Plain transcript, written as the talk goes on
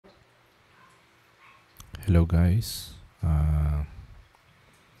Hello guys,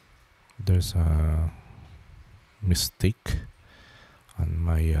 there's a mistake on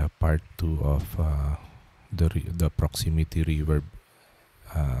my part 2 of the proximity reverb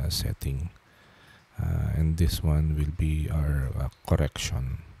setting, and this one will be our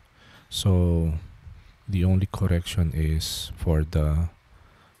correction. So the only correction is for the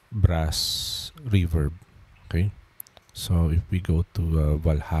brass reverb. Okay, so if we go to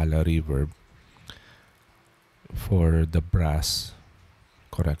Valhalla Reverb, for the brass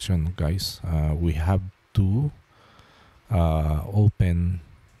correction guys, we have to open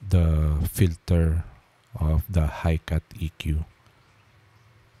the filter of the high cut EQ,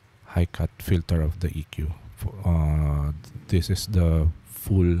 high cut filter of the EQ. This is the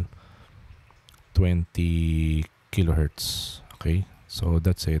full 20 kilohertz. Okay, so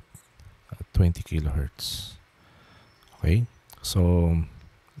that's it, 20 kilohertz. Okay, so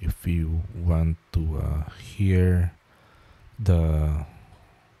if you want to hear the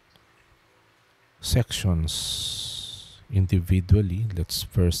sections individually, let's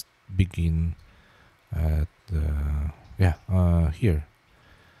first begin at here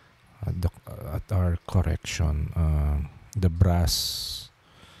at our correction, the brass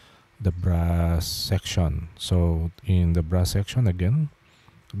section. So in the brass section again,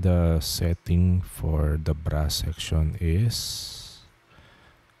 the setting for the brass section is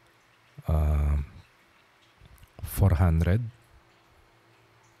 400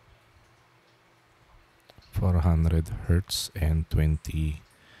 hertz and 20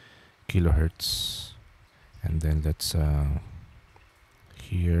 kilohertz, and then let's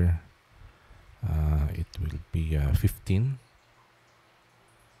here it will be 15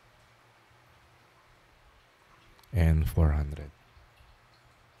 and 400.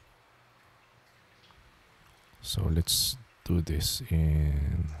 So let's do this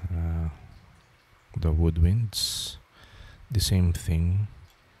in the woodwinds, the same thing,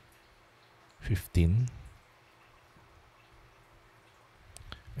 15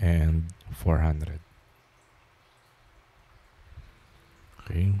 and 400.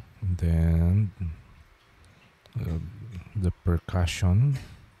 Okay, and then the percussion,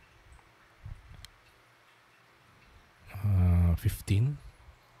 15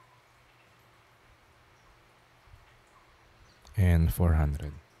 and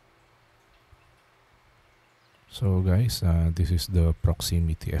 400. So guys, this is the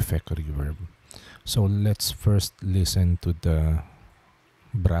proximity effect reverb. So let's first listen to the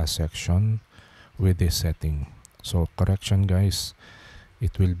brass section with this setting. So correction guys,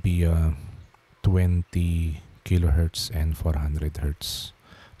 it will be 20 kilohertz and 400 hertz.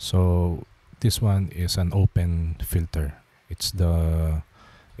 So this one is an open filter. It's the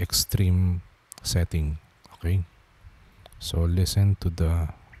extreme setting. Okay, so listen to the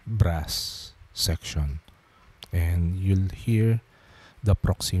brass section and you'll hear the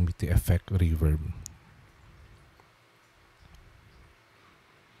proximity effect reverb.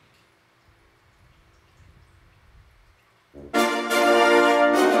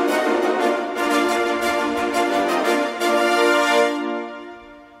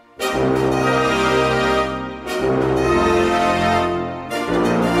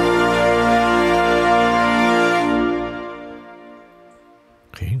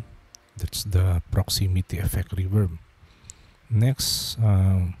 Okay, that's the proximity effect reverb. Next,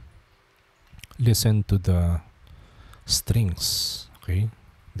 listen to the strings. Okay,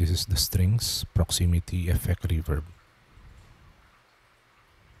 this is the strings proximity effect reverb.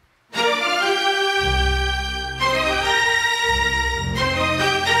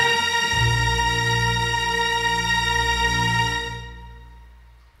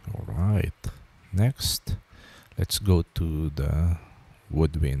 All right, next let's go to the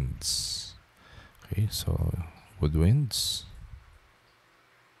woodwinds. Okay, so woodwinds.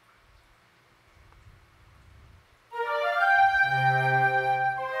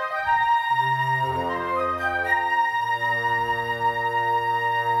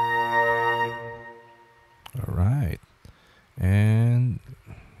 All right, and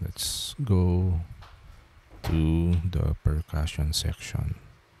let's go to the percussion section.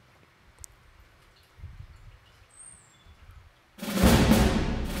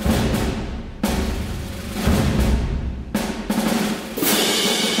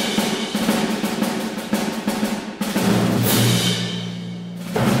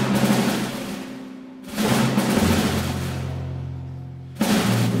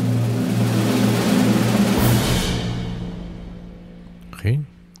 Okay,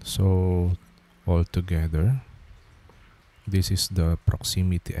 so all together, this is the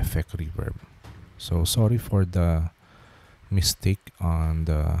proximity effect reverb. So sorry for the mistake on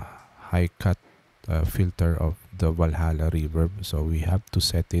the high cut filter of the Valhalla Reverb. So we have to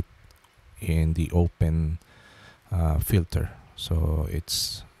set it in the open filter. So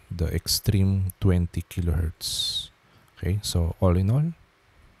it's the extreme 20 kilohertz. Okay, so all in all,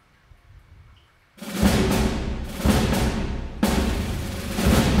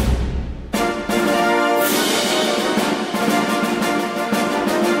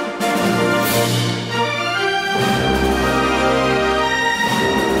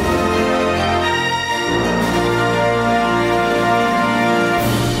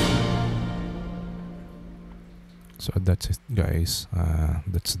 so that's it, guys.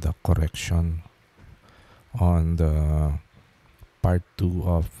 That's the correction on the part 2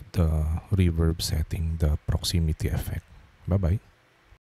 of the reverb setting, the proximity effect. Bye bye.